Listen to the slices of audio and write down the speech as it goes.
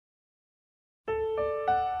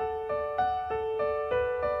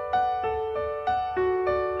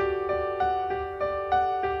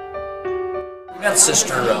Met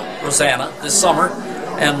Sister Rosanna this summer,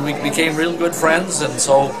 and we became real good friends, and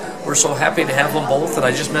so we're so happy to have them both. And I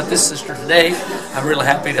just met this sister today. I'm really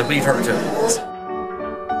happy to meet her too.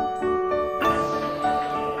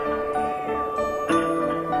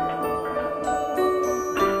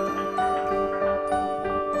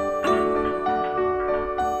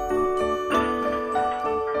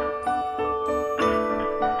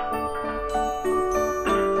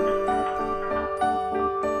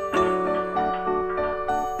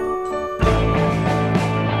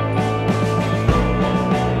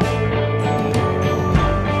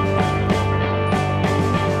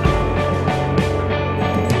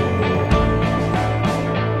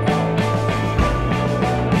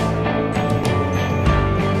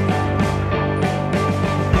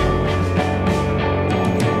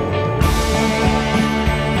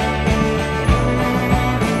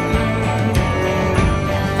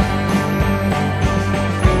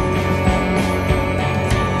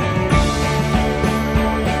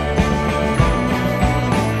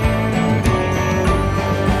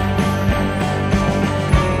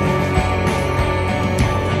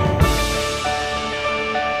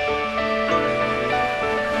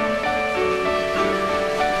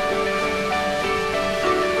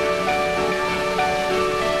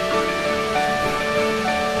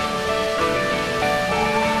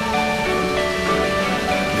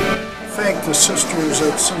 Thank the sisters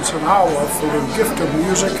at Cincinnati for their gift of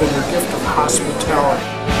music and their gift of hospitality.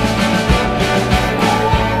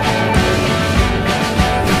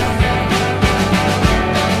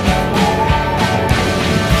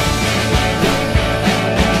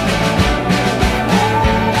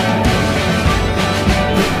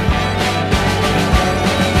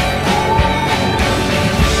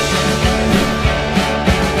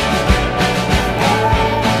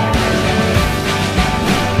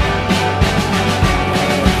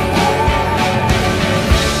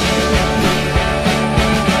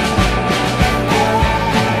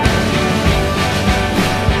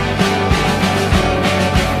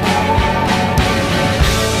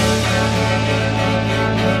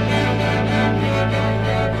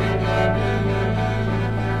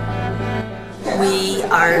 We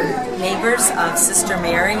are neighbors of Sister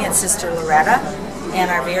Mary and Sister Loretta, and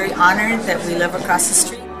are very honored that we live across the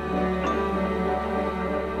street.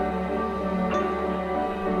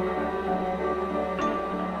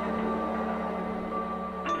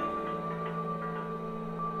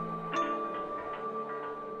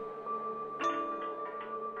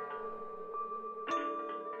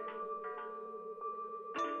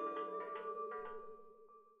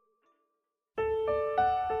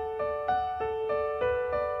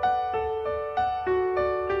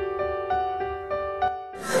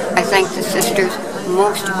 I thank the sisters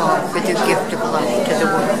most of all for their gift of love to the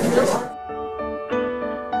world.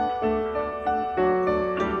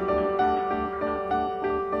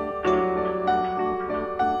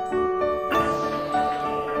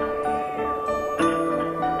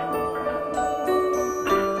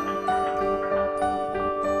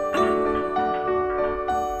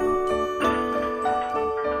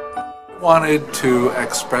 Wanted to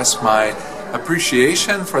express my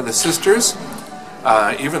appreciation for the sisters.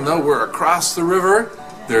 Even though we're across the river,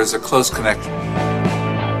 there's a close connection.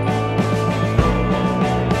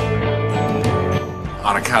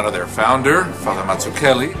 On account of their founder, Father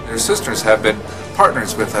Mazzucchelli, their sisters have been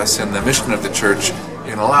partners with us in the mission of the church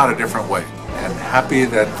in a lot of different ways. And happy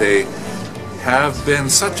that they have been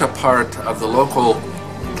such a part of the local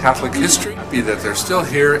Catholic history. Happy that they're still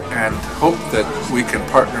here, and hope that we can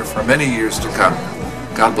partner for many years to come.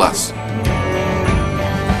 God bless.